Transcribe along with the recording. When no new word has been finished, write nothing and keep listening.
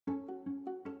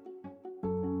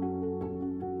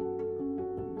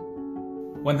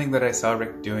One thing that I saw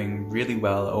Rick doing really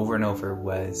well over and over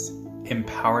was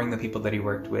empowering the people that he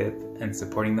worked with and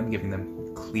supporting them, giving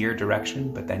them clear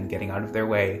direction, but then getting out of their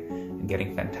way and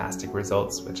getting fantastic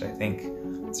results, which I think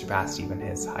surpassed even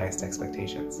his highest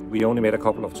expectations. We only met a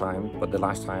couple of times, but the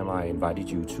last time I invited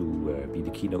you to be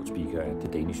the keynote speaker at the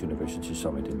Danish University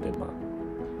Summit in Denmark.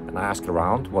 And I asked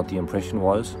around what the impression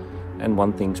was, and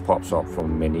one thing pops up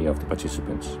from many of the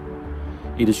participants.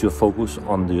 It is your focus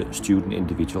on the student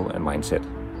individual and mindset,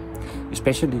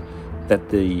 especially that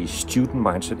the student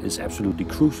mindset is absolutely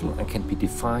crucial and can be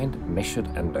defined, measured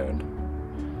and learned.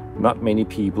 Not many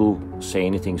people say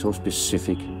anything so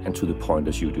specific and to the point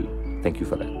as you do. Thank you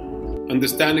for that.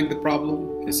 Understanding the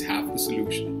problem is half the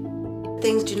solution.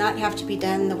 Things do not have to be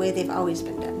done the way they've always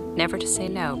been done. Never to say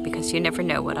no, because you never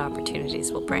know what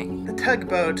opportunities will bring. The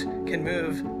tugboat can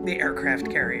move the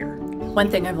aircraft carrier. One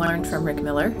thing I've learned from Rick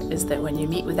Miller is that when you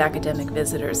meet with academic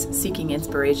visitors seeking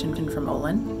inspiration from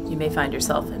Olin, you may find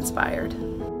yourself inspired.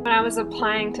 When I was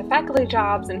applying to faculty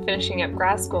jobs and finishing up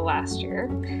grad school last year,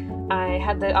 I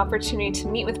had the opportunity to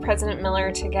meet with President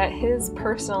Miller to get his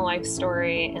personal life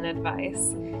story and advice.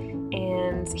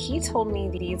 And he told me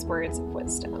these words of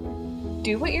wisdom.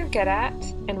 Do what you're good at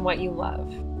and what you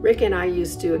love. Rick and I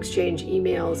used to exchange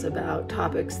emails about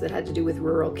topics that had to do with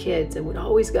rural kids, and what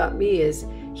always got me is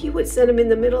he would send them in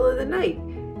the middle of the night.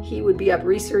 He would be up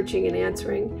researching and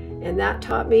answering, and that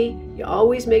taught me you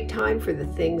always make time for the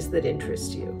things that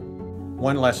interest you.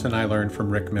 One lesson I learned from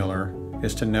Rick Miller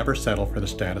is to never settle for the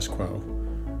status quo.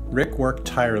 Rick worked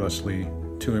tirelessly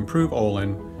to improve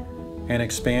Olin and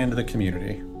expand the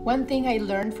community. One thing I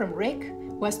learned from Rick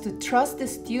was to trust the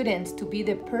students to be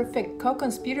the perfect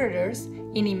co-conspirators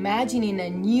in imagining a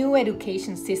new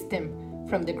education system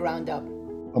from the ground up.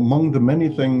 Among the many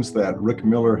things that Rick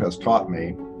Miller has taught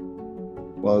me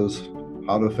was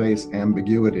how to face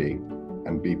ambiguity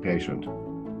and be patient.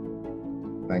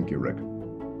 Thank you, Rick.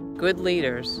 Good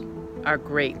leaders are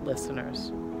great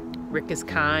listeners. Rick is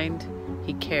kind,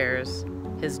 he cares,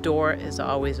 his door is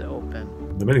always open.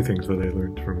 The many things that I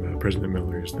learned from President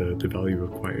Miller is the value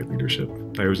of quiet leadership.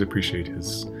 I always appreciate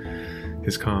his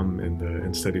calm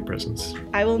and steady presence.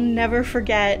 I will never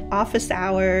forget office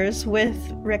hours with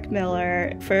Rick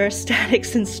Miller for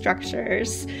statics and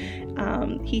structures.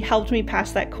 He helped me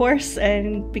pass that course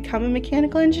and become a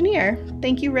mechanical engineer.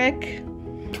 Thank you, Rick.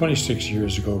 26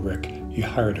 years ago, Rick, you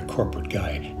hired a corporate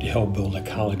guy to help build a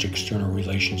college external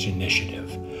relations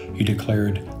initiative. You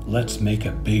declared, "Let's make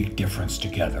a big difference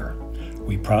together."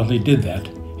 We proudly did that,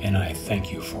 and I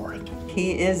thank you for it.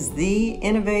 He is the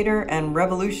innovator and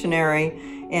revolutionary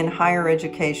in higher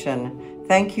education.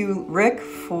 Thank you, Rick,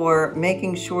 for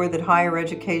making sure that higher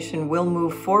education will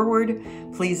move forward.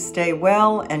 Please stay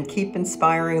well and keep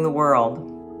inspiring the world.